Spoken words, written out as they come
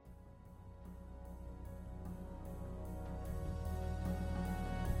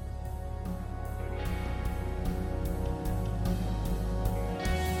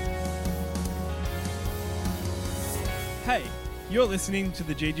Hey, you're listening to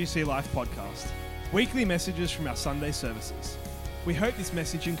the GGC Life podcast, weekly messages from our Sunday services. We hope this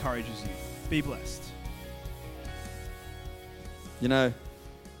message encourages you. Be blessed. You know,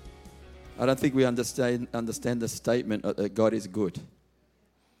 I don't think we understand the statement that God is good.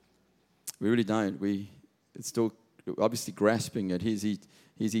 We really don't. It's still obviously grasping it. He's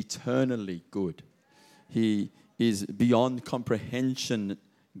eternally good. He is beyond comprehension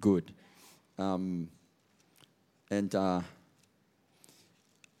good.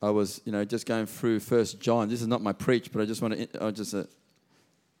 I was, just going through 1 John. This is not my preach, but I just want to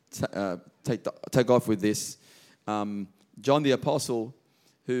take off with this. John the Apostle,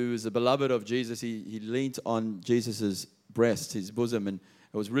 who is a beloved of Jesus, he leaned on Jesus' breast, his bosom, and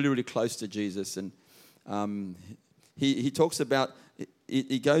it was really, really close to Jesus. And he talks about,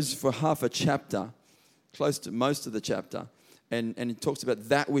 he goes for half a chapter, close to most of the chapter, and he talks about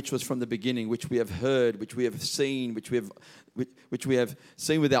that which was from the beginning, which we have heard, which we have seen, which we have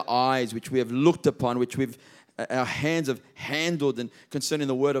seen with our eyes, which we have looked upon, which our hands have handled, and concerning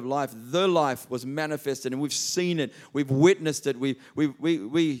the word of life. The life was manifested, and we've seen it, we've witnessed it, we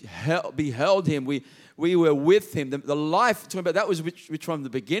beheld him, we were with him. The life, talking about that was which from the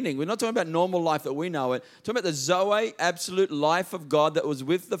beginning. We're not talking about normal life that we know it. Talking about the Zoe, absolute life of God that was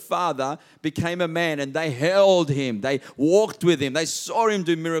with the Father, became a man, and they held him. They walked with him. They saw him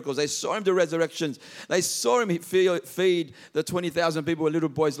do miracles. They saw him do resurrections. They saw him feed the 20,000 people with little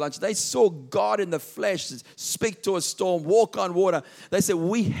boys' lunch. They saw God in the flesh speak to a storm, walk on water. They said,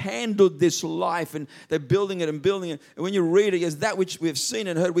 we handled this life, and they're building it and building it. And when you read it, it's that which we have seen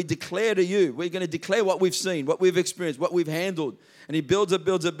and heard, we declare to you. We're going to declare what we've seen, what we've experienced, what we've handled. And he builds it.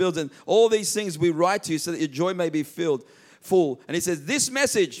 And all these things we write to you so that your joy may be full. And he says, this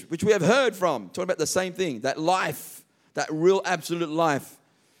message, which we have heard from, talking about the same thing, that life, that real absolute life.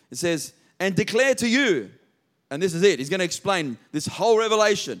 It says, and declare to you, and this is it. He's going to explain this whole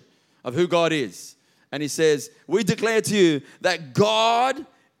revelation of who God is. And he says, we declare to you that God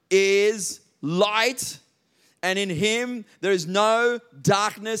is light, and in him there is no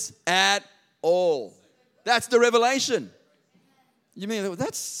darkness at all. That's the revelation. You mean,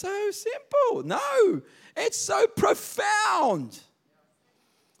 that's so simple? No, it's so profound.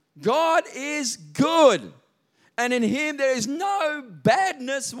 God is good, and in him there is no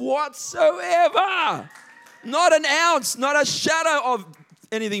badness whatsoever. Not an ounce, not a shadow of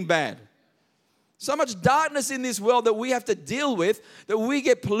anything bad. So much darkness in this world that we have to deal with, that we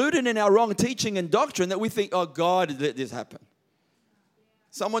get polluted in our wrong teaching and doctrine, that we think, oh, God let this happen.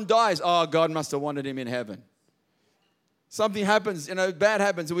 Someone dies, oh, God must have wanted him in heaven. Something happens, bad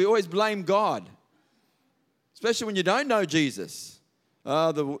happens, and we always blame God. Especially when you don't know Jesus.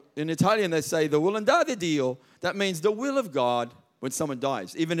 In Italian, they say, the volontà di Dio. That means the will of God when someone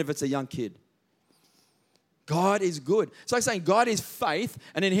dies, even if it's a young kid. God is good. So I'm saying God is faith,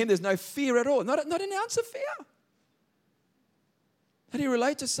 and in him there's no fear at all. Not an ounce of fear. How do you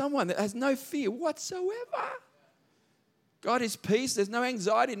relate to someone that has no fear whatsoever? God is peace. There's no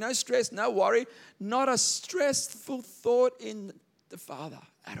anxiety, no stress, no worry. Not a stressful thought in the Father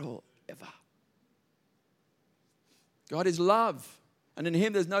at all, ever. God is love. And in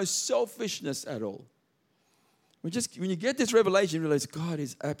him there's no selfishness at all. When you get this revelation, you realize God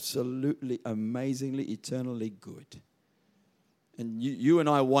is absolutely, amazingly, eternally good. And you and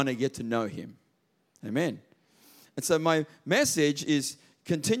I want to get to know him. Amen. And so my message is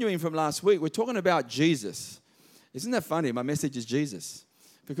continuing from last week. We're talking about Jesus. Isn't that funny? My message is Jesus.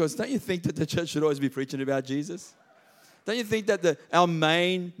 Because don't you think that the church should always be preaching about Jesus? Don't you think that our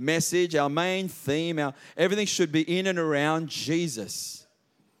main message, our main theme, everything should be in and around Jesus?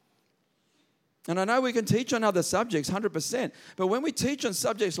 And I know we can teach on other subjects, 100%. But when we teach on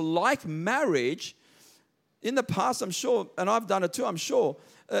subjects like marriage, in the past, I'm sure, and I've done it too, I'm sure,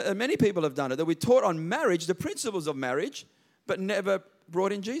 many people have done it, that we taught on marriage, the principles of marriage, but never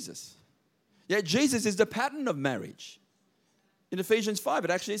brought in Jesus. Yet Jesus is the pattern of marriage. In Ephesians 5, it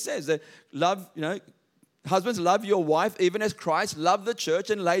actually says that husbands, love your wife even as Christ loved the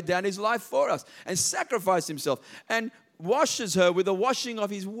church and laid down his life for us and sacrificed himself and washes her with the washing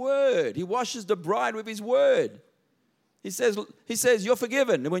of his word. He washes the bride with his word. He says, you're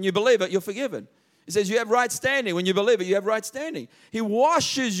forgiven. And when you believe it, you're forgiven. He says, you have right standing. When you believe it, you have right standing. He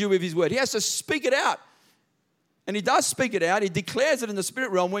washes you with his word. He has to speak it out. And he does speak it out. He declares it in the spirit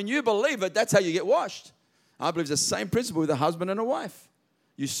realm. When you believe it, that's how you get washed. I believe it's the same principle with a husband and a wife.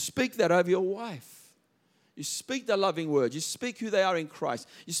 You speak that over your wife. You speak the loving word. You speak who they are in Christ.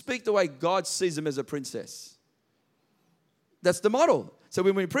 You speak the way God sees them as a princess. That's the model. So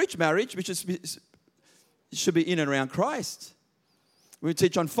when we preach marriage, which should be in and around Christ. We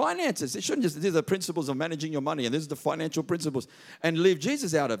teach on finances. It shouldn't just, these are the principles of managing your money, and these are the financial principles, and leave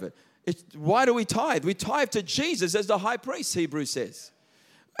Jesus out of it. Why do we tithe? We tithe to Jesus as the high priest, Hebrews says.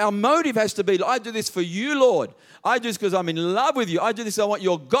 Our motive has to be, I do this for you, Lord. I do this because I'm in love with you. I do this, I want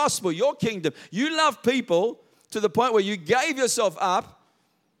your gospel, your kingdom. You love people to the point where you gave yourself up,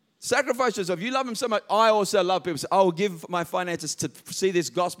 sacrificed yourself. You love them so much. I also love people. So I will give my finances to see this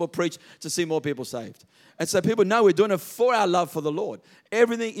gospel preached, to see more people saved. And so people know we're doing it for our love for the Lord.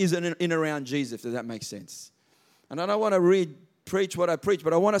 Everything is in and around Jesus, if that makes sense. And I don't want to preach what I preach,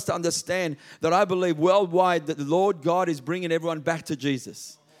 but I want us to understand that I believe worldwide that the Lord God is bringing everyone back to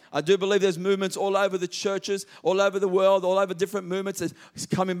Jesus. I do believe there's movements all over the churches, all over the world, all over different movements. It's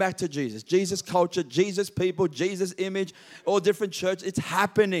coming back to Jesus. Jesus culture, Jesus people, Jesus image, all different churches. It's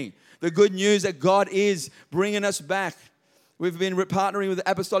happening. The good news that God is bringing us back. We've been partnering with the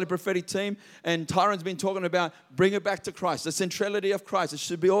Apostolic Prophetic team, and Tyron's been talking about bring it back to Christ, the centrality of Christ. It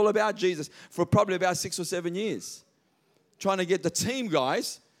should be all about Jesus for probably about 6 or 7 years. Trying to get the team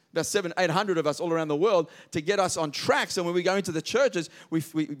guys, about 700-800 of us all around the world, to get us on track. So when we go into the churches, we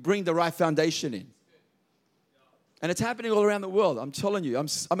bring the right foundation in. And it's happening all around the world. I'm telling you,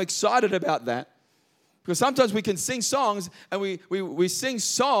 I'm excited about that. Because sometimes we can sing songs, and we sing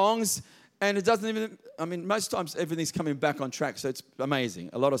songs, and it doesn't even, most times everything's coming back on track, so it's amazing.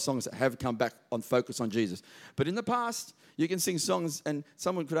 A lot of songs have come back on focus on Jesus. But in the past, you can sing songs, and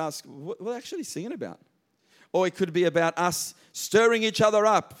someone could ask, what are they actually singing about? Or it could be about us stirring each other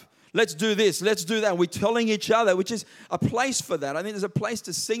up. Let's do this, let's do that. And we're telling each other, which is a place for that. I think there's a place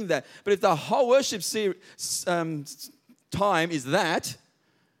to sing that. But if the whole worship time is that,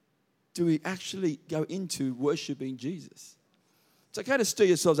 do we actually go into worshiping Jesus? It's okay to stir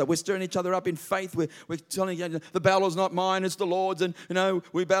yourselves up. We're stirring each other up in faith. We're telling each other, the battle's not mine, it's the Lord's. And,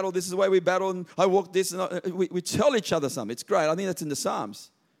 we battle, this is the way we battle. And I walk this. And we tell each other something. It's great. I think that's in the Psalms.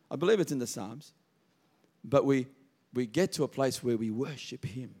 I believe it's in the Psalms. But we get to a place where we worship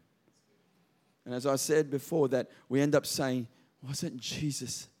Him. And as I said before, that we end up saying, wasn't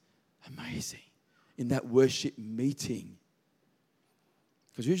Jesus amazing in that worship meeting?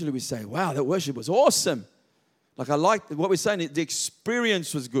 Because usually we say, wow, that worship was awesome. Like I like what we're saying, the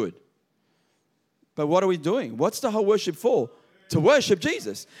experience was good. But what are we doing? What's the whole worship for? To worship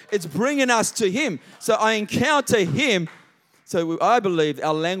Jesus. It's bringing us to Him. So I encounter Him. So I believe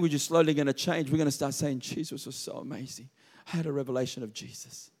our language is slowly going to change. We're going to start saying, Jesus was so amazing. I had a revelation of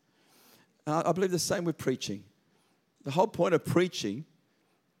Jesus. I believe the same with preaching. The whole point of preaching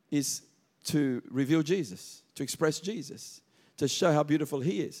is to reveal Jesus, to express Jesus, to show how beautiful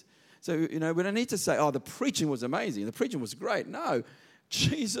He is. So, we don't need to say, the preaching was amazing. The preaching was great. No,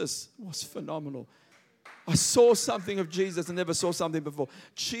 Jesus was phenomenal. I saw something of Jesus I never saw something before.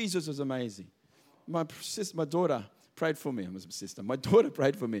 Jesus was amazing. My daughter prayed for me. My daughter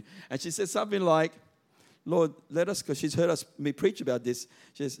prayed for me. And she said something like, Lord, let us, because she's heard me preach about this.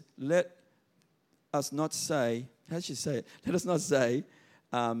 She says, let us not say, how did she say it? Let us not say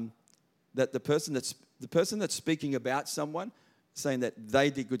that the person that's speaking about someone, saying that they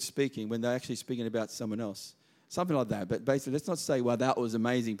did good speaking when they're actually speaking about someone else. Something like that. But basically, let's not say, well, that was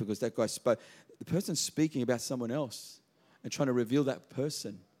amazing because that guy spoke. The person's speaking about someone else and trying to reveal that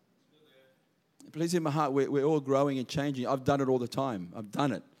person. Please, in my heart, we're all growing and changing. I've done it all the time. I've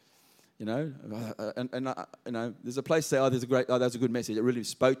done it. And there's a place to say, that was a good message. It really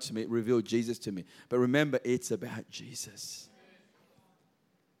spoke to me. It revealed Jesus to me. But remember, it's about Jesus.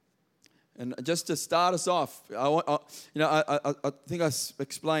 And just to start us off, I think I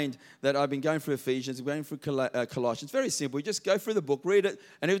explained that I've been going through Ephesians, going through Colossians. Very simple. You just go through the book, read it,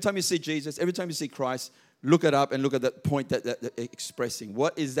 and every time you see Jesus, every time you see Christ, look it up and look at that point that expressing.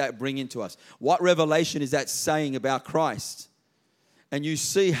 What is that bringing to us? What revelation is that saying about Christ? And you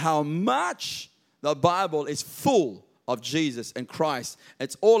see how much the Bible is full of Jesus and Christ.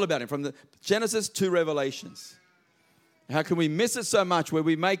 It's all about Him, from the Genesis to Revelations. How can we miss it so much where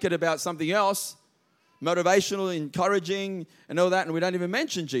we make it about something else, motivational, encouraging, and all that, and we don't even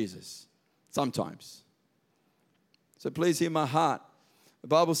mention Jesus sometimes? So please hear my heart. The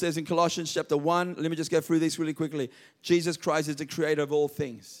Bible says in Colossians chapter 1, let me just go through this really quickly. Jesus Christ is the creator of all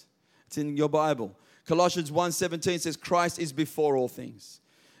things. It's in your Bible. Colossians 1:17 says Christ is before all things.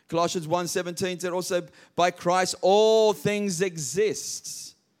 Colossians 1:17 said also by Christ all things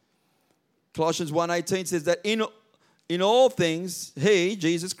exist. Colossians 1:18 says that in all things, He,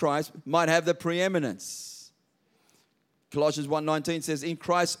 Jesus Christ, might have the preeminence. Colossians 1:19 says, in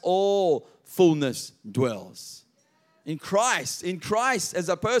Christ all fullness dwells. In Christ as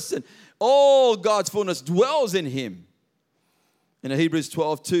a person, all God's fullness dwells in Him. And Hebrews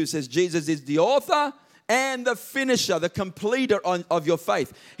 12:2 says, Jesus is the author and the finisher, the completer of your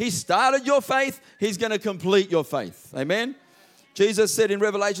faith. He started your faith. He's going to complete your faith. Amen? Jesus said in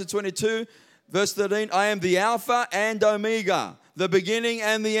Revelation 22, verse 13, I am the Alpha and Omega, the beginning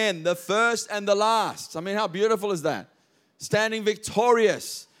and the end, the first and the last. I mean, how beautiful is that? Standing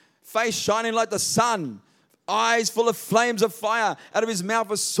victorious, face shining like the sun, eyes full of flames of fire, out of his mouth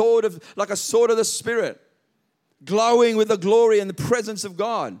like a sword of the Spirit, glowing with the glory and the presence of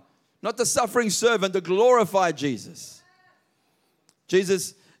God. Not the suffering servant, the glorified Jesus.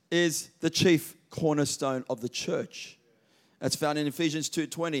 Jesus is the chief cornerstone of the church. That's found in Ephesians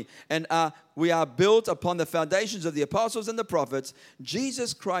 2:20. And we are built upon the foundations of the apostles and the prophets,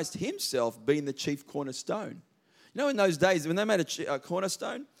 Jesus Christ himself being the chief cornerstone. You know, in those days, when they made a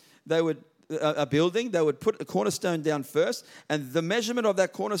cornerstone, they would a building, they would put a cornerstone down first, and the measurement of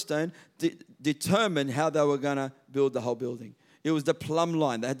that cornerstone determined how they were going to build the whole building. It was the plumb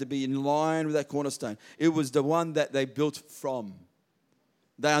line. They had to be in line with that cornerstone. It was the one that they built from.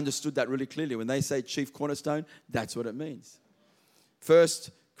 They understood that really clearly. When they say chief cornerstone, that's what it means. 1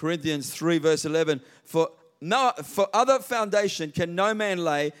 Corinthians 3 verse 11, for other foundation can no man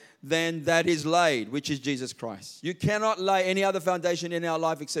lay than that is laid, which is Jesus Christ. You cannot lay any other foundation in our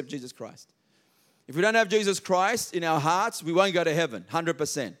life except Jesus Christ. If we don't have Jesus Christ in our hearts, we won't go to heaven,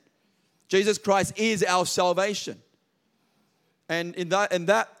 100%. Jesus Christ is our salvation. And in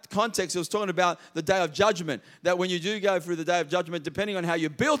that context, it was talking about the day of judgment, that when you do go through the day of judgment, depending on how you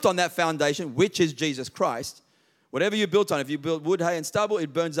built on that foundation, which is Jesus Christ, whatever you built on, if you built wood, hay, and stubble,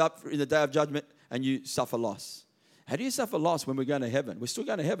 it burns up in the day of judgment and you suffer loss. How do you suffer loss when we're going to heaven? We're still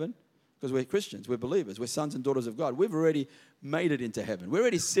going to heaven because we're Christians, we're believers, we're sons and daughters of God. We've already made it into heaven. We're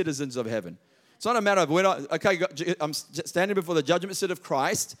already citizens of heaven. It's not a matter of, I'm standing before the judgment seat of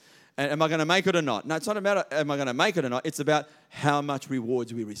Christ, and am I going to make it or not? No, it's not a matter, am I going to make it or not? It's about how much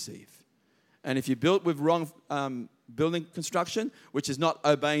rewards we receive. And if you built with wrong building construction, which is not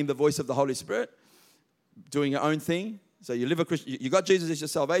obeying the voice of the Holy Spirit, doing your own thing. So you live a Christian, you got Jesus as your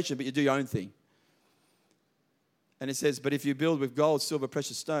salvation, but you do your own thing. And it says, but if you build with gold, silver,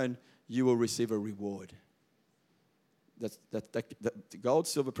 precious stone, you will receive a reward. That gold,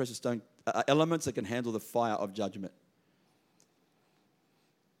 silver, precious stone are elements that can handle the fire of judgment.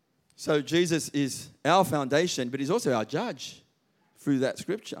 So Jesus is our foundation, but he's also our judge through that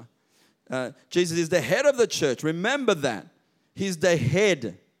scripture. Jesus is the head of the church. Remember that. He's the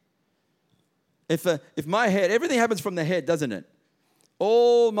head. If my head, everything happens from the head, doesn't it?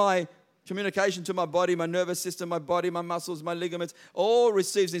 All my communication to my body, my nervous system, my body, my muscles, my ligaments, all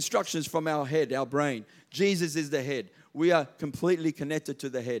receives instructions from our head, our brain. Jesus is the head. We are completely connected to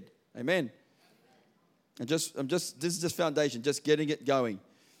the head. Amen. And this is just foundation, just getting it going.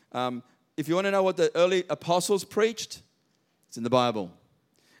 If you want to know what the early apostles preached, it's in the Bible.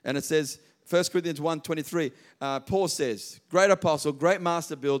 And it says, 1 Corinthians 1:23, Paul says, great apostle, great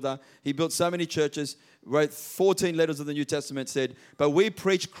master builder. He built so many churches, wrote 14 letters of the New Testament, said, but we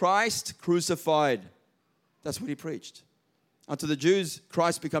preach Christ crucified. That's what he preached. Unto the Jews,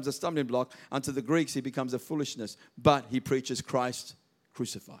 Christ becomes a stumbling block. Unto the Greeks, he becomes a foolishness. But he preaches Christ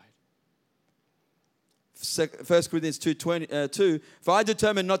crucified. 1 Corinthians 2:22, for I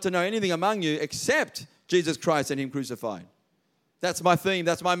determined not to know anything among you except Jesus Christ and him crucified. That's my theme.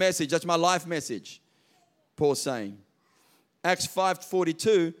 That's my message. That's my life message. Paul's saying. Acts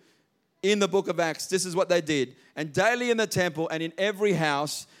 5:42, in the book of Acts, this is what they did. And daily in the temple and in every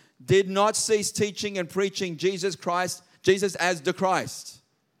house did not cease teaching and preaching Jesus as the Christ.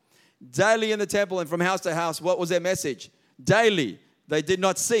 Daily in the temple and from house to house, what was their message? Daily. They did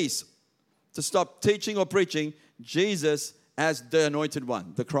not cease to stop teaching or preaching Jesus as the anointed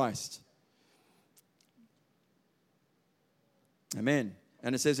one, the Christ. Amen.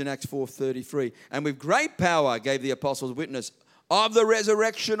 And it says in Acts 4:33, and with great power gave the apostles witness of the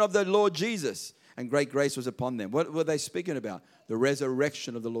resurrection of the Lord Jesus, and great grace was upon them. What were they speaking about? The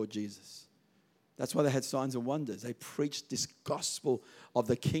resurrection of the Lord Jesus. That's why they had signs and wonders. They preached this gospel of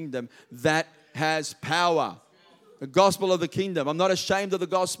the kingdom that has power. The gospel of the kingdom. I'm not ashamed of the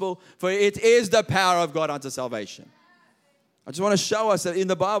gospel, for it is the power of God unto salvation. I just want to show us that in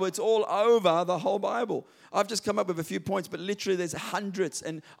the Bible, it's all over the whole Bible. I've just come up with a few points, but literally there's hundreds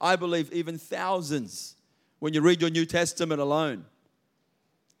and I believe even thousands when you read your New Testament alone.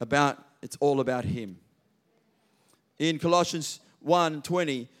 It's all about him. In Colossians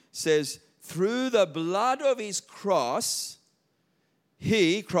 1:20 says, through the blood of his cross,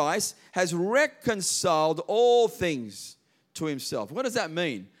 he, Christ, has reconciled all things to himself. What does that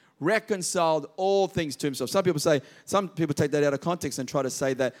mean? Reconciled all things to himself. Some people take that out of context and try to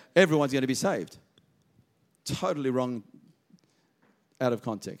say that everyone's going to be saved. Totally wrong out of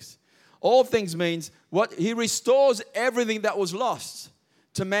context. All things means what? He restores everything that was lost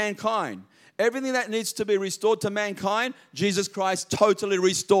to mankind. Everything that needs to be restored to mankind, Jesus Christ totally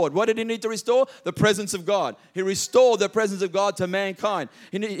restored. What did he need to restore? The presence of God. He restored the presence of God to mankind.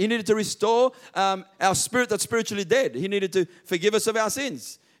 He needed to restore our spirit that's spiritually dead. He needed to forgive us of our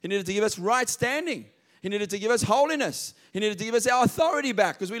sins. He needed to give us right standing. He needed to give us holiness. He needed to give us our authority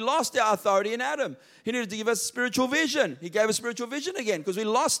back because we lost our authority in Adam. He needed to give us spiritual vision. He gave us spiritual vision again because we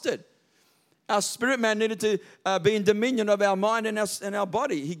lost it. Our spirit man needed to be in dominion of our mind and our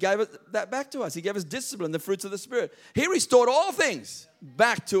body. He gave that back to us. He gave us discipline, the fruits of the Spirit. He restored all things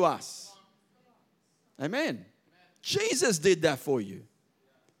back to us. Amen. Jesus did that for you.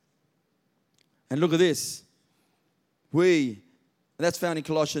 And look at this. That's found in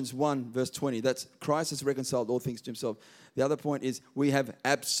Colossians 1 verse 20. That's Christ has reconciled all things to himself. The other point is we have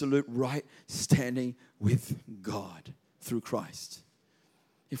absolute right standing with God through Christ.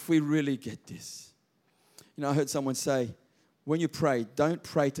 If we really get this. You know, I heard someone say, when you pray, don't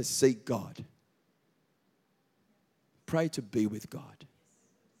pray to seek God. Pray to be with God.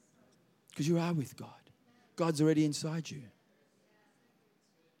 Because you are with God. God's already inside you.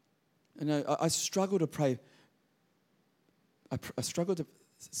 And I struggle to pray. I struggle to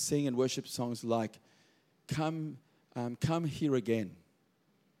sing and worship songs like, come here again.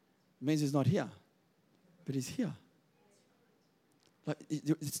 It means he's not here, but he's here. Like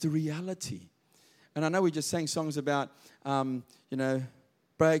it's the reality. And I know we just sang songs about,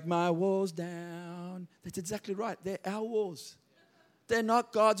 break my walls down. That's exactly right. They're our walls. They're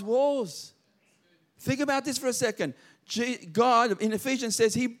not God's walls. Think about this for a second. God in Ephesians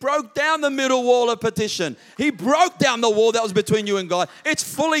says he broke down the middle wall of partition. He broke down the wall that was between you and God. It's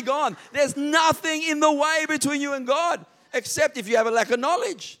fully gone. There's nothing in the way between you and God except if you have a lack of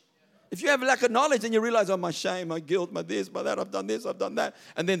knowledge. If you have a lack of knowledge and you realize, oh, my shame, my guilt, my this, my that, I've done this, I've done that.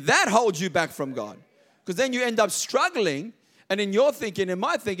 And then that holds you back from God. Because then you end up struggling. And in your thinking, in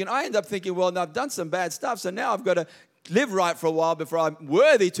my thinking, I end up thinking, well, I've done some bad stuff. So now I've got to live right for a while before I'm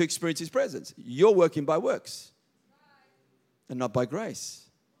worthy to experience his presence. You're working by works and not by grace.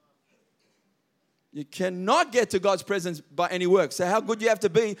 You cannot get to God's presence by any work. So how good do you have to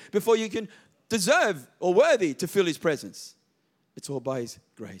be before you can deserve or worthy to feel his presence? It's all by his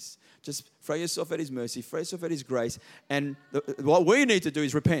grace. Just throw yourself at his mercy, throw yourself at his grace. And what we need to do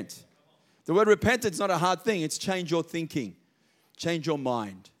is repent. The word repentance is not a hard thing. It's change your thinking. Change your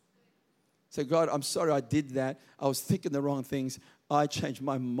mind. Say, God, I'm sorry I did that. I was thinking the wrong things. I changed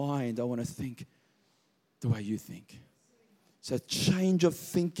my mind. I want to think the way you think. So change of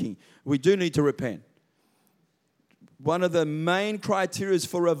thinking. We do need to repent. One of the main criteria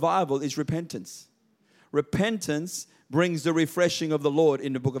for revival is repentance. Repentance brings the refreshing of the Lord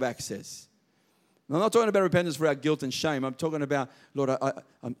in the book of Acts says. I'm not talking about repentance for our guilt and shame. I'm talking about, Lord,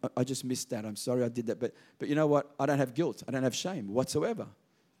 I just missed that. I'm sorry I did that. But you know what? I don't have guilt. I don't have shame whatsoever.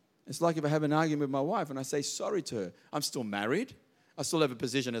 It's like if I have an argument with my wife and I say sorry to her. I'm still married. I still have a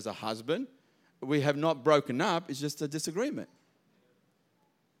position as a husband. We have not broken up. It's just a disagreement.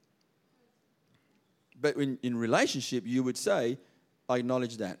 But in relationship, you would say, I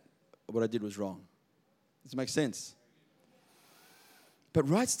acknowledge that. What I did was wrong. Does it make sense? But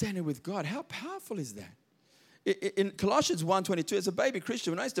right standing with God, how powerful is that? In Colossians 1:22, as a baby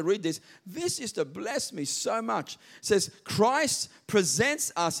Christian, when I used to read this used to bless me so much. It says, Christ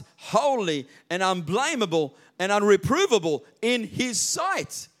presents us holy and unblameable and unreprovable in his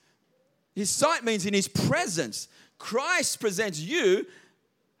sight. His sight means in his presence. Christ presents you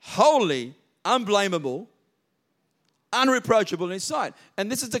holy, unblameable, unreproachable in his sight.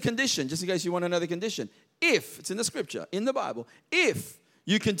 And this is the condition, just in case you want to know the condition. If, it's in the scripture, in the Bible, if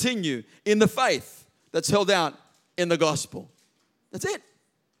you continue in the faith that's held out in the gospel. That's it.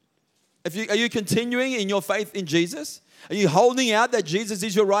 Are you continuing in your faith in Jesus? Are you holding out that Jesus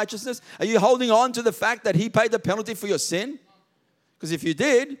is your righteousness? Are you holding on to the fact that he paid the penalty for your sin? Because if you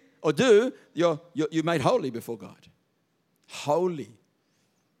did or do, you're made holy before God. Holy.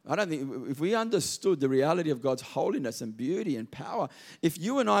 I don't think, if we understood the reality of God's holiness and beauty and power, if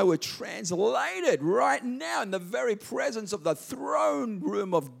you and I were translated right now in the very presence of the throne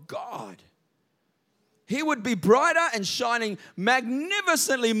room of God, he would be brighter and shining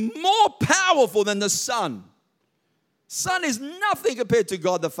magnificently more powerful than the sun. Sun is nothing compared to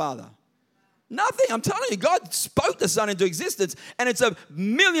God the Father. Nothing. I'm telling you, God spoke the sun into existence, and it's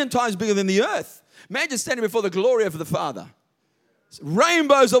 1,000,000 times bigger than the earth. Imagine standing before the glory of the Father.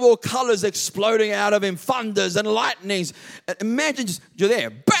 Rainbows of all colors exploding out of him, thunders and lightnings. Imagine just, you're there,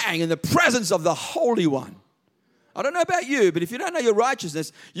 bang, in the presence of the Holy One. I don't know about you, but if you don't know your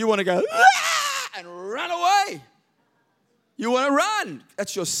righteousness, you want to go, ah, and run away. You want to run.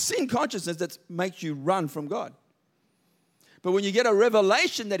 That's your sin consciousness that makes you run from God. But when you get a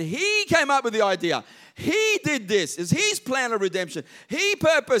revelation that He came up with the idea, He did this, it's His plan of redemption, He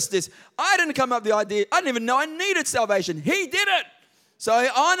purposed this. I didn't come up with the idea. I didn't even know I needed salvation. He did it. So I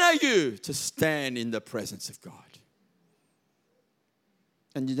honor you to stand in the presence of God.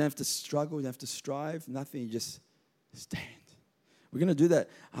 And you don't have to struggle, you don't have to strive, nothing, you just stand. We're going to do that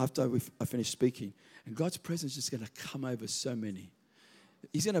after I finish speaking. And God's presence is just going to come over so many.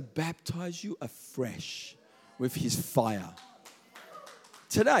 He's going to baptize you afresh with His fire.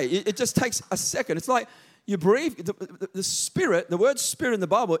 Today, it just takes a second. It's like you breathe. The spirit, the word spirit in the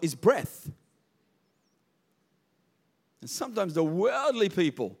Bible is breath. And sometimes the worldly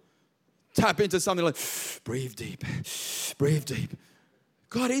people tap into something like, breathe deep, breathe deep.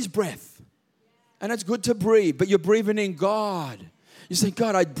 God is breath. And it's good to breathe, but you're breathing in God. You say,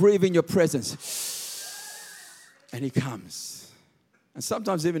 God, I breathe in your presence. And He comes. And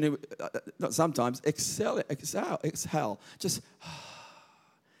sometimes even, not sometimes, exhale. Just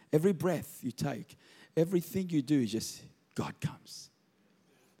every breath you take, everything you do, just God comes.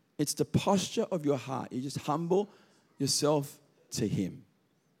 It's the posture of your heart. You just humble yourself to Him.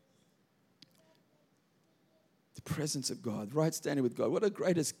 The presence of God, right standing with God. What a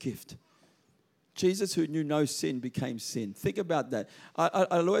greatest gift. Jesus, who knew no sin, became sin. Think about that. I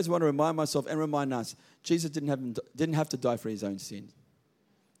always want to remind myself and remind us, Jesus didn't have to die for His own sin.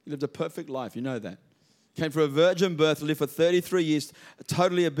 He lived a perfect life. You know that. Came from a virgin birth, lived for 33 years,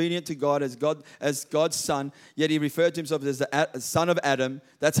 totally obedient to God as God's son. Yet He referred to Himself as the son of Adam.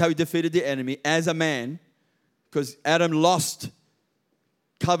 That's how He defeated the enemy as a man, because Adam lost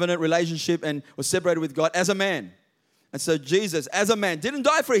covenant relationship and was separated with God as a man. And so Jesus, as a man, didn't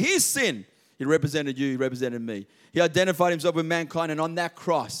die for his sin. He represented you. He represented me. He identified Himself with mankind, and on that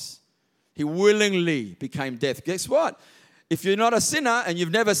cross, He willingly became death. Guess what? If you're not a sinner and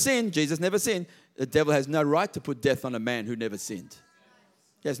you've never sinned, Jesus never sinned, the devil has no right to put death on a man who never sinned.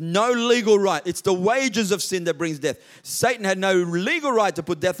 He has no legal right. It's the wages of sin that brings death. Satan had no legal right to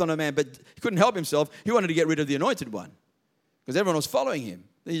put death on a man, but he couldn't help himself. He wanted to get rid of the anointed one because everyone was following him.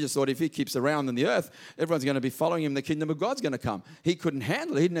 He just thought if he keeps around in the earth, everyone's going to be following him. The kingdom of God's going to come. He couldn't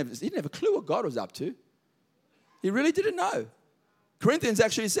handle it. He didn't have a clue what God was up to. He really didn't know. Corinthians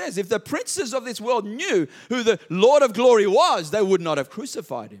actually says, if the princes of this world knew who the Lord of glory was, they would not have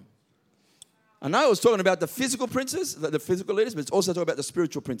crucified Him. I know I was talking about the physical princes, the physical leaders, but it's also talking about the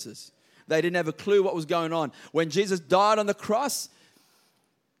spiritual princes. They didn't have a clue what was going on. When Jesus died on the cross,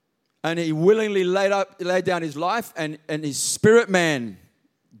 and He willingly laid down His life, and His spirit man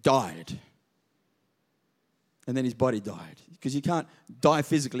died. And then His body died. Because you can't die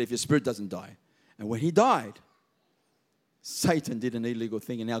physically if your spirit doesn't die. And when He died, Satan did an illegal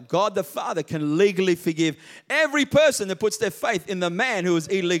thing. And now God the Father can legally forgive every person that puts their faith in the man who was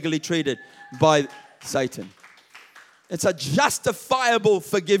illegally treated by Satan. It's a justifiable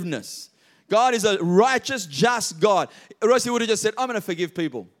forgiveness. God is a righteous, just God. Or else He would have just said, I'm going to forgive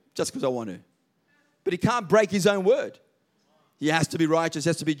people just because I want to. But He can't break His own word. He has to be righteous,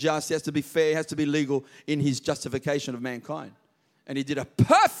 has to be just, has to be fair, has to be legal in His justification of mankind. And He did a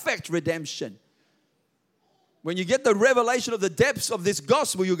perfect redemption. When you get the revelation of the depths of this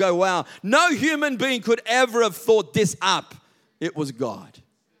gospel, you go, wow, no human being could ever have thought this up. It was God.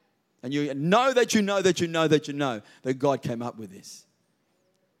 And you know that you know that you know that you know that God came up with this.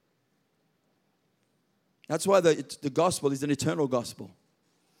 That's why the gospel is an eternal gospel.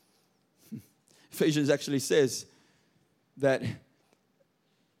 Ephesians actually says that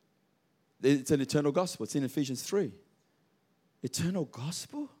it's an eternal gospel. It's in Ephesians 3. Eternal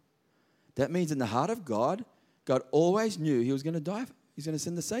gospel? That means in the heart of God, God always knew He was going to die. He's going to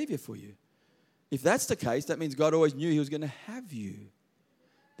send the Savior for you. If that's the case, that means God always knew He was going to have you.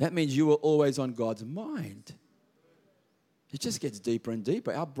 That means you were always on God's mind. It just gets deeper and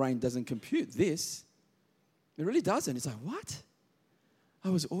deeper. Our brain doesn't compute this. It really doesn't. It's like, what? I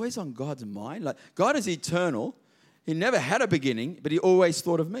was always on God's mind. Like, God is eternal. He never had a beginning, but He always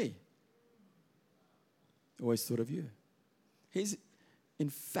thought of me. Always thought of you. He's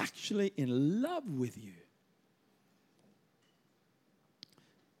factually in love with you.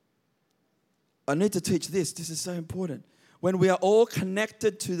 I need to teach this. This is so important. When we are all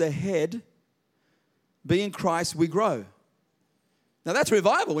connected to the head, being Christ, we grow. Now that's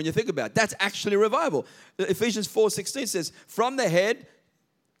revival when you think about it. That's actually revival. Ephesians 4:16 says, from the head,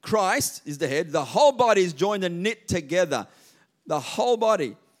 Christ is the head, the whole body is joined and knit together. The whole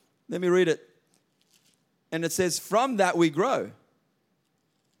body. Let me read it. And it says, from that we grow.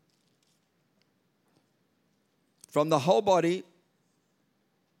 From the whole body,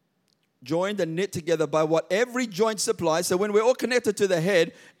 joined and knit together by what every joint supplies. So when we're all connected to the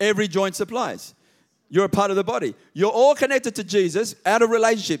head, every joint supplies. You're a part of the body. You're all connected to Jesus out of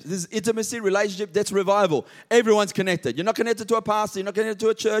relationship. This is intimacy, relationship, that's revival. Everyone's connected. You're not connected to a pastor. You're not connected to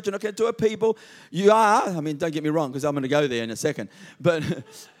a church. You're not connected to a people. You are. I mean, don't get me wrong, because I'm going to go there in a second.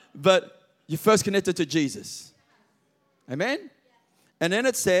 But you're first connected to Jesus. Amen? And then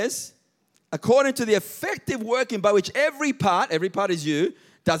it says, according to the effective working by which every part is you,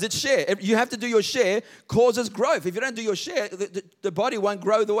 does its share. You have to do your share, causes growth. If you don't do your share, the body won't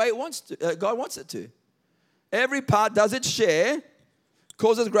grow the way it wants to, God wants it to. Every part does its share,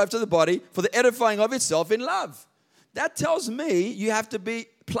 causes growth to the body for the edifying of itself in love. That tells me you have to be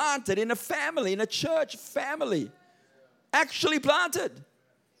planted in a family, in a church family. Actually planted.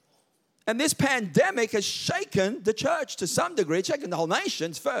 And this pandemic has shaken the church to some degree. It's shaken the whole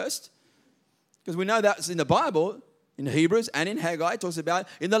nations first. Because we know that's in the Bible. In Hebrews and in Haggai, it talks about,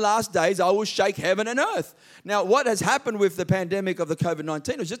 in the last days, I will shake heaven and earth. Now, what has happened with the pandemic of the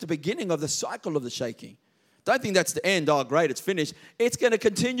COVID-19 was just the beginning of the cycle of the shaking. Don't think that's the end. Oh, great, it's finished. It's going to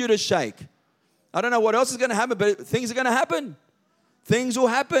continue to shake. I don't know what else is going to happen, but things are going to happen. Things will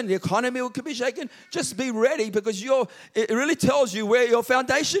happen. The economy could be shaken. Just be ready, because it really tells you where your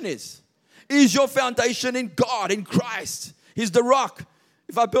foundation is. Is your foundation in God, in Christ? He's the rock.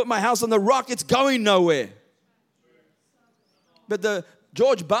 If I built my house on the rock, it's going nowhere. But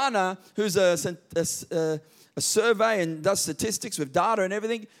George Barna, who's a survey and does statistics with data and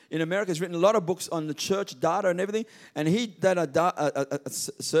everything in America, has written a lot of books on the church data and everything. And he did a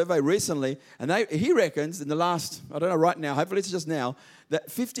survey recently, and he reckons in the last, I don't know right now, hopefully it's just now, that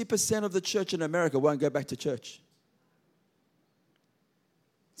 50% of the church in America won't go back to church.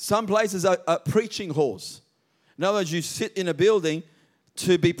 Some places are preaching halls. In other words, you sit in a building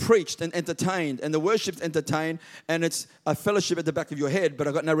to be preached and entertained, and the worship's entertained, and it's a fellowship at the back of your head, but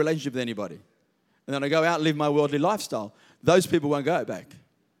I've got no relationship with anybody. And then I go out and live my worldly lifestyle. Those people won't go back. Do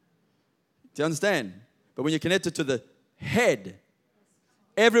you understand? But when you're connected to the head,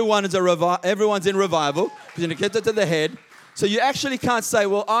 everyone's in revival, because you're connected to the head. So you actually can't say,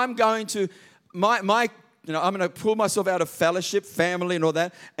 well, I'm going to, I'm going to pull myself out of fellowship, family, and all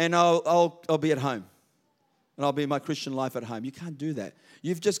that, and I'll be at home. And I'll be in my Christian life at home. You can't do that.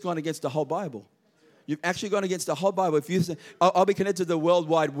 You've just gone against the whole Bible. You've actually gone against the whole Bible. If you say, I'll be connected to the World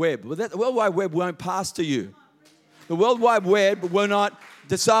Wide Web. Well, the World Wide Web won't pass to you. The World Wide Web will not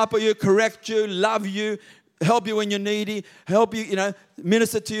disciple you, correct you, love you, help you when you're needy, help you,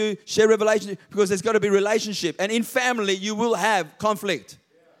 minister to you, share revelation, because there's got to be relationship. And in family, you will have conflict.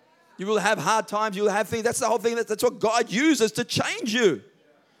 You will have hard times. You will have things. That's the whole thing. That's what God uses to change you.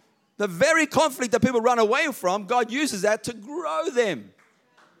 The very conflict that people run away from, God uses that to grow them.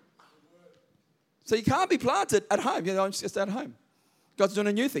 So you can't be planted at home. I'm just at home. God's doing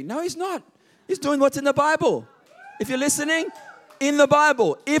a new thing. No, He's not. He's doing what's in the Bible. If you're listening, in the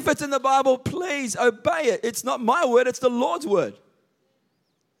Bible. If it's in the Bible, please obey it. It's not my word, it's the Lord's word.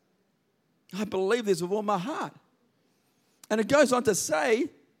 I believe this with all my heart. And it goes on to say,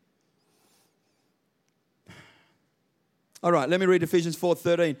 all right, let me read Ephesians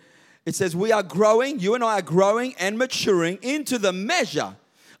 4:13. It says, we are growing, you and I are growing and maturing into the measure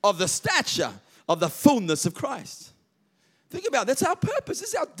of the stature of the fullness of Christ. Think about it. That's our purpose. This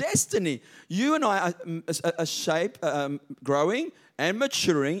is our destiny. You and I are growing and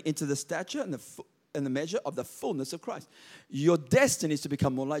maturing into the stature and the measure of the fullness of Christ. Your destiny is to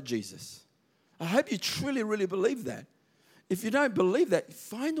become more like Jesus. I hope you truly, really believe that. If you don't believe that,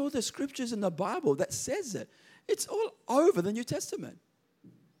 find all the scriptures in the Bible that says it. It's all over the New Testament.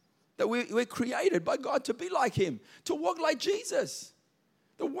 That we're created by God to be like Him, to walk like Jesus.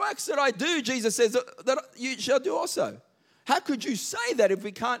 The works that I do, Jesus says, that you shall do also. How could you say that if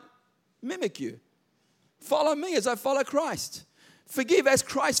we can't mimic you? Follow me as I follow Christ. Forgive as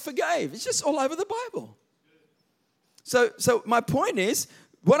Christ forgave. It's just all over the Bible. So my point is,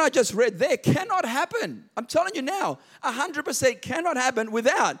 what I just read there cannot happen. I'm telling you now, 100% cannot happen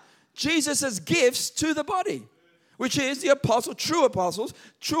without Jesus' gifts to the body, which is the apostles, true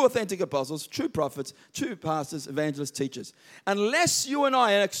authentic apostles, true prophets, true pastors, evangelists, teachers. Unless you and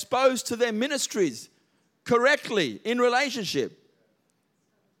I are exposed to their ministries correctly in relationship,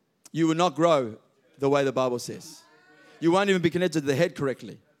 you will not grow the way the Bible says. You won't even be connected to the head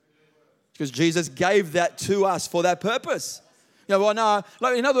correctly, because Jesus gave that to us for that purpose. In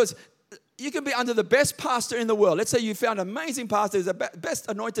other words, you can be under the best pastor in the world. Let's say you found an amazing pastor who's the best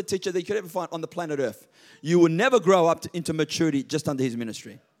anointed teacher that you could ever find on the planet Earth. You will never grow up into maturity just under his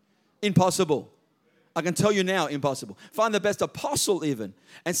ministry. Impossible. I can tell you now, impossible. Find the best apostle even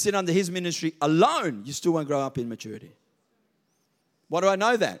and sit under his ministry alone. You still won't grow up in maturity. Why do I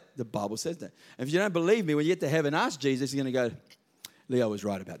know that? The Bible says that. And if you don't believe me, when you get to heaven, ask Jesus, you're going to go, Leo was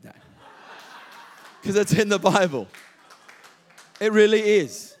right about that. Because it's in the Bible. It really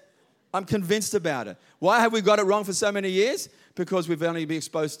is. I'm convinced about it. Why have we got it wrong for so many years? Because we've only been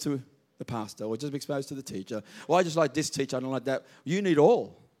exposed to the pastor or just been exposed to the teacher. Well, I just like this teacher, I don't like that. You need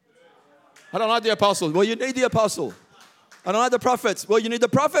all. I don't like the apostles. Well, you need the apostle. I don't like the prophets. Well, you need the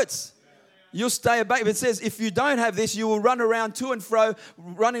prophets. You'll stay above. It says, if you don't have this, you will run around to and fro,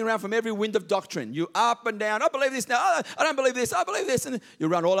 running around from every wind of doctrine. You up and down. I believe this now. I don't believe this. I believe this. And you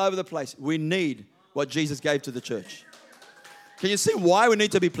run all over the place. We need what Jesus gave to the church. Can you see why we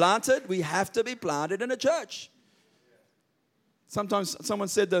need to be planted? We have to be planted in a church. Sometimes someone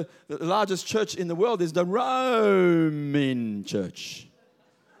said the largest church in the world is the Roman church.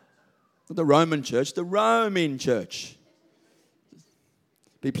 Not the Roman church, the Roman church.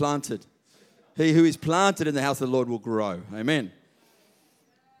 Be planted. He who is planted in the house of the Lord will grow. Amen.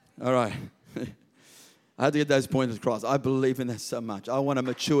 All right. I had to get those points across. I believe in that so much. I want a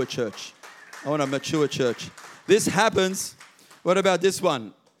mature church. I want a mature church. This happens. What about this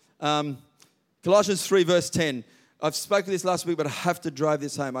one? Colossians 3 verse 10. I've spoken this last week, but I have to drive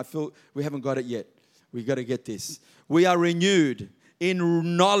this home. I feel we haven't got it yet. We've got to get this. We are renewed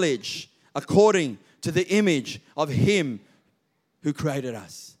in knowledge according to the image of Him who created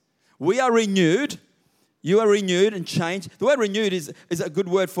us. We are renewed. You are renewed and changed. The word renewed is a good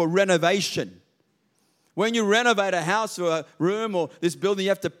word for renovation. When you renovate a house or a room or this building, you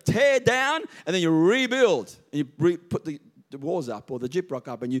have to tear down and then you rebuild. And you put the walls up or the gyprock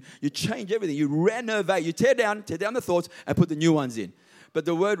up and you change everything. You renovate. You tear down the thoughts and put the new ones in. But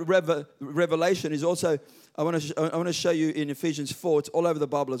the word revelation is also, I want to show you in Ephesians 4. It's all over the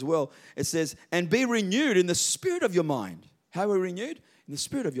Bible as well. It says, and be renewed in the spirit of your mind. How are we renewed? In the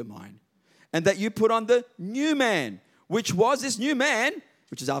spirit of your mind. And that you put on the new man, which was this new man,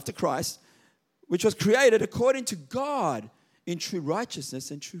 which is after Christ, which was created according to God in true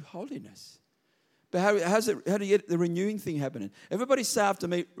righteousness and true holiness. But how do you get the renewing thing happening? Everybody say after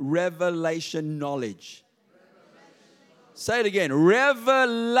me, revelation knowledge. Say it again,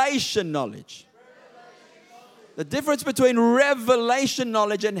 revelation knowledge. The difference between revelation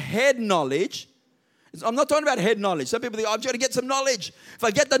knowledge and head knowledge, I'm not talking about head knowledge. Some people think, I'm trying to get some knowledge. If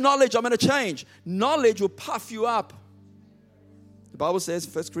I get the knowledge, I'm going to change. Knowledge will puff you up. The Bible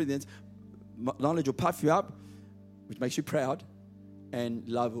says, 1 Corinthians, knowledge will puff you up, which makes you proud, and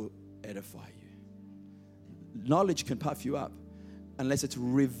love will edify you. Knowledge can puff you up unless it's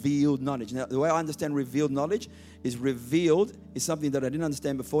revealed knowledge. Now, the way I understand revealed knowledge is something that I didn't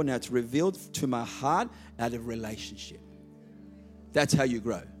understand before. Now it's revealed to my heart out of relationship. That's how you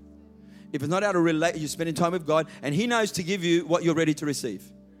grow. If it's not out of you're spending time with God, and He knows to give you what you're ready to receive.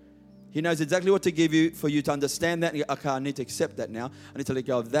 He knows exactly what to give you for you to understand that. Okay, I need to accept that now. I need to let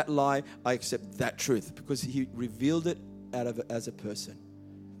go of that lie. I accept that truth because He revealed it as a person.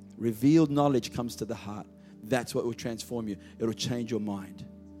 Revealed knowledge comes to the heart. That's what will transform you. It will change your mind.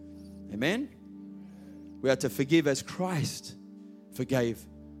 Amen? We are to forgive as Christ forgave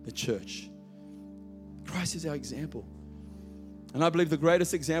the church. Christ is our example. And I believe the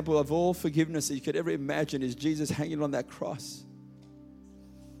greatest example of all forgiveness that you could ever imagine is Jesus hanging on that cross.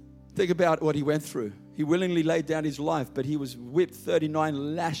 Think about what He went through. He willingly laid down His life, but He was whipped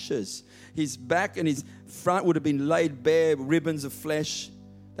 39 lashes. His back and His front would have been laid bare, ribbons of flesh.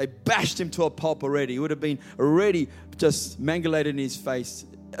 They bashed Him to a pulp already. He would have been already just mangulated in His face.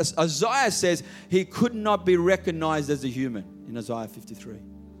 As Isaiah says, He could not be recognized as a human in Isaiah 53.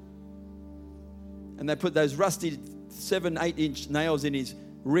 And they put those rusty 7-8 inch nails in His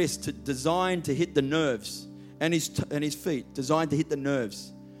wrist designed to hit the nerves, and his feet designed to hit the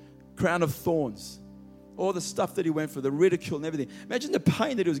nerves. Crown of thorns, all the stuff that He went through, the ridicule and everything. Imagine the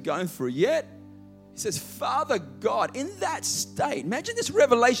pain that He was going through. Yet He says, Father God, in that state, imagine this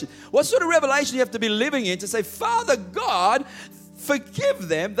revelation. What sort of revelation you have to be living in to say, Father God, forgive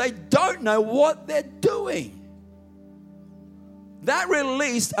them. They don't know what they're doing. That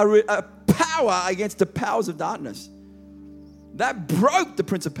released a power against the powers of darkness. That broke the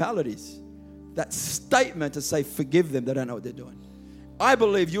principalities. That statement to say, forgive them. They don't know what they're doing. I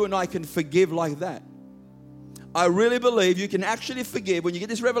believe you and I can forgive like that. I really believe you can actually forgive when you get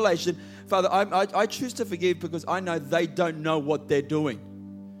this revelation. Father, I choose to forgive because I know they don't know what they're doing.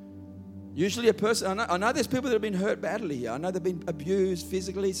 Usually a person, I know there's people that have been hurt badly here. I know they've been abused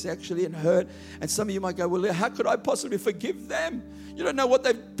physically, sexually, and hurt. And some of you might go, well, how could I possibly forgive them? You don't know what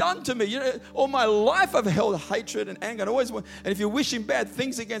they've done to me. You know, all my life I've held hatred and anger. And if you're wishing bad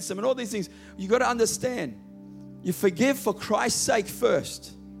things against them and all these things, you've got to understand. You forgive for Christ's sake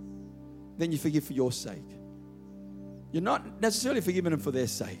first. Then you forgive for your sake. You're not necessarily forgiving them for their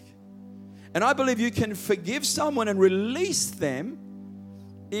sake. And I believe you can forgive someone and release them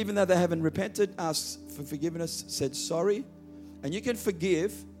even though they haven't repented, asked for forgiveness, said sorry. And you can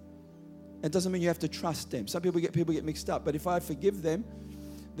forgive. It doesn't mean you have to trust them. Some people get mixed up. But if I forgive them,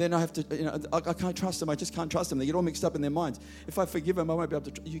 then I have to, I can't trust them. I just can't trust them. They get all mixed up in their minds. If I forgive them, I won't be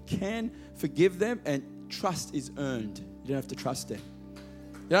able to. You can forgive them, and trust is earned. You don't have to trust them.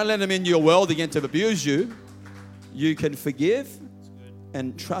 You don't let them in your world again to abuse you. You can forgive,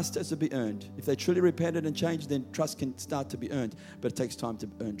 and trust has to be earned. If they truly repented and changed, then trust can start to be earned. But it takes time to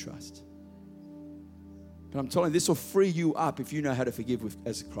earn trust. But I'm telling you, this will free you up if you know how to forgive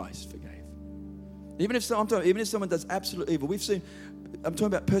as Christ forgave. Even if someone does absolute evil, I'm talking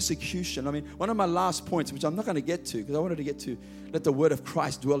about persecution. I mean, one of my last points, which I'm not going to get to, because I wanted to get to, let the word of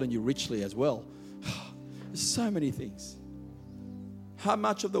Christ dwell in you richly as well. There's so many things. How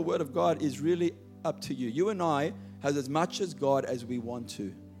much of the word of God is really up to you? You and I have as much as God as we want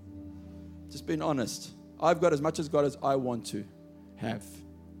to. Just being honest. I've got as much as God as I want to have.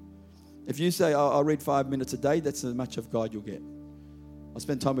 If you say, I'll read 5 minutes a day, that's as much of God you'll get. I'll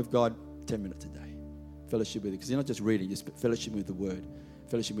spend time with God 10 minutes a day. Fellowship with it. Because you're not just reading, you're fellowship with the Word.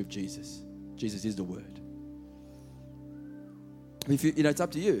 Fellowship with Jesus. Jesus is the Word. If it's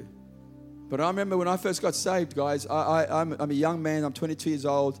up to you. But I remember when I first got saved, guys, I'm a young man. I'm 22 years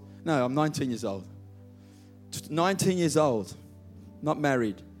old. No, I'm 19 years old. 19 years old. Not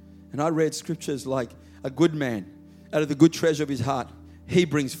married. And I read scriptures like, a good man, out of the good treasure of his heart, he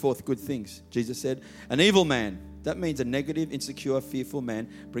brings forth good things. Jesus said, an evil man, that means a negative, insecure, fearful man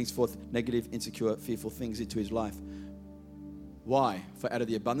brings forth negative, insecure, fearful things into his life. Why? For out of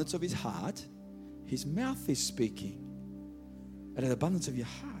the abundance of his heart, his mouth is speaking. Out of the abundance of your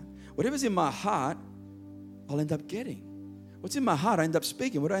heart. Whatever's in my heart, I'll end up getting. What's in my heart, I end up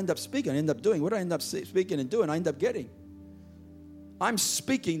speaking. What I end up speaking, I end up doing. What I end up speaking and doing, I end up getting. I'm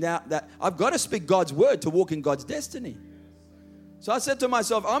speaking that I've got to speak God's word to walk in God's destiny. So I said to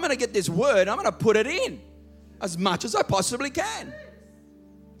myself, I'm going to get this word, I'm going to put it in as much as I possibly can.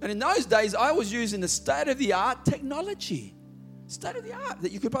 And in those days, I was using the state-of-the-art technology. State-of-the-art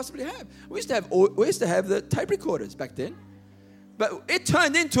that you could possibly have. We used to have the tape recorders back then. But it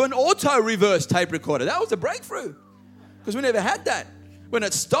turned into an auto-reverse tape recorder. That was a breakthrough. Because we never had that. When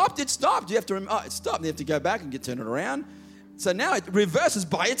it stopped, it stopped. You have to it stopped. And you have to go back and turn it around. So now it reverses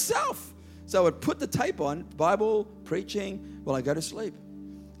by itself. So I would put the tape on, Bible, preaching, while I go to sleep.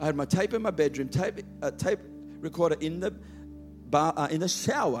 I had my tape in my bedroom, tape recorder in the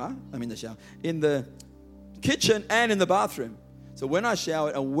kitchen and in the bathroom. So when I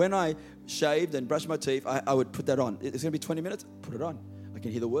showered and when I shaved and brushed my teeth, I would put that on. It's going to be 20 minutes, put it on. I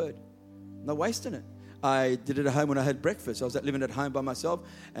can hear the word. I'm not wasting it. I did it at home when I had breakfast. I was living at home by myself,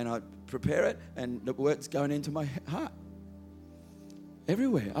 and I'd prepare it, and the word's going into my heart.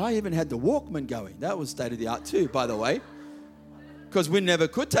 Everywhere. I even had the Walkman going. That was state of the art too, by the way. Because we never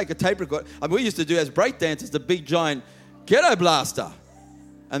could take a tape recorder. I mean, we used to do as breakdancers the big giant ghetto blaster.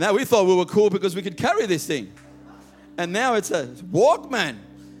 And that we thought we were cool because we could carry this thing. And now it's a Walkman.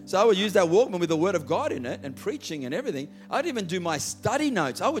 So I would use that Walkman with the Word of God in it and preaching and everything. I'd even do my study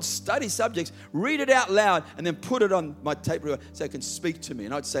notes. I would study subjects, read it out loud, and then put it on my tape recorder so it can speak to me.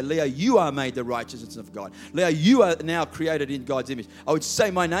 And I'd say, Leo, you are made the righteousness of God. Leo, you are now created in God's image. I would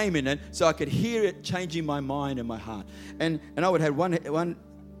say my name in it so I could hear it changing my mind and my heart. And I would have one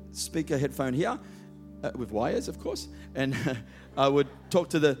speaker headphone here with wires, of course. And I would talk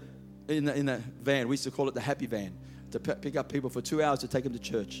to in the van. We used to call it the happy van. To pick up people for 2 hours to take them to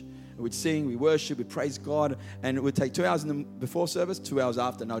church. And we'd sing, we worship, we praise God, and it would take 2 hours before service, 2 hours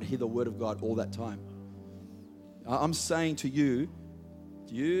after, and I'd hear the word of God all that time. I'm saying to you,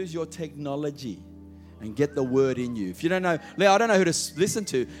 use your technology and get the word in you. If you don't know, Leo, I don't know who to listen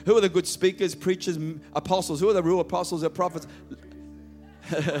to. Who are the good speakers, preachers, apostles? Who are the real apostles or prophets?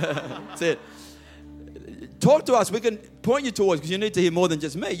 That's it. Talk to us. We can point you towards, because you need to hear more than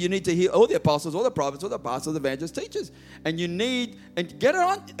just me. You need to hear all the apostles, all the prophets, all the pastors, evangelists, teachers. And you need, and get it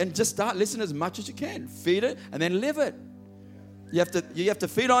on and just start listening as much as you can. Feed it and then live it. You have to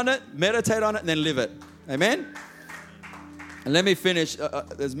feed on it, meditate on it, and then live it. Amen? And let me finish.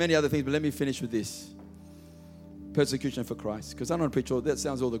 There's many other things, but let me finish with this. Persecution for Christ. Because I don't want to preach all that.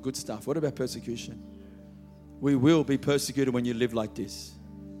 Sounds all the good stuff. What about persecution? We will be persecuted when you live like this.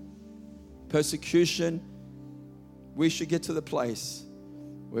 Persecution. We should get to the place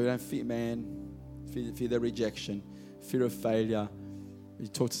where we don't fear man, fear their rejection, fear of failure. You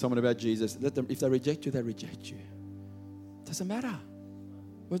talk to someone about Jesus. If they reject you, they reject you. Doesn't matter.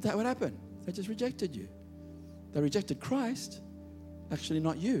 What happened? They just rejected you. They rejected Christ, actually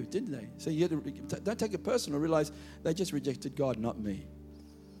not you, didn't they? So you don't take it personal. Realize they just rejected God, not me.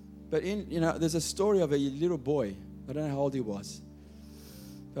 But there's a story of a little boy. I don't know how old he was.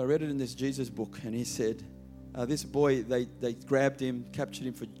 But I read it in this Jesus book, and he said, this boy, they grabbed him, captured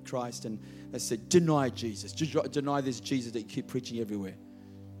him for Christ, and they said, deny Jesus. Deny this Jesus that you keep preaching everywhere.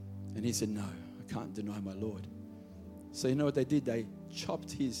 And he said, no, I can't deny my Lord. So you know what they did? They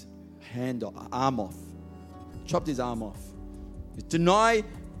chopped his arm off. Chopped his arm off. Deny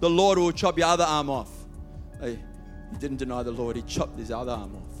the Lord, or we'll chop your other arm off. He didn't deny the Lord. He chopped his other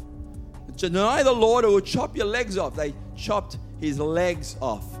arm off. Deny the Lord, or we'll chop your legs off. They chopped his legs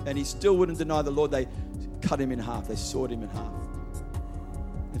off, and he still wouldn't deny the Lord. They cut him in half. They sawed him in half.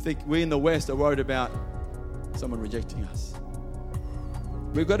 I think we in the West are worried about someone rejecting us.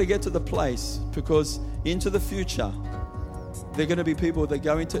 We've got to get to the place, because into the future, there are going to be people that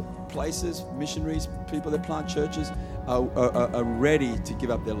go into places, missionaries, people that plant churches, are ready to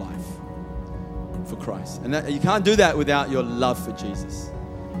give up their life for Christ. And you can't do that without your love for Jesus.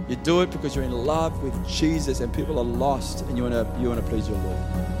 You do it because you're in love with Jesus, and people are lost, and you want to please your Lord.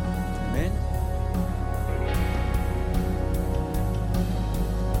 Amen.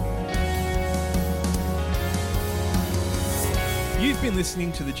 You've been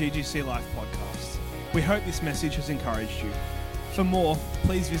listening to the GGC Life podcast. We hope this message has encouraged you. For more,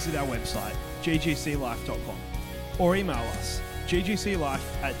 please visit our website, ggclife.com, or email us,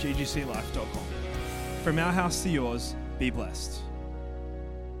 ggclife@ggclife.com. From our house to yours, be blessed.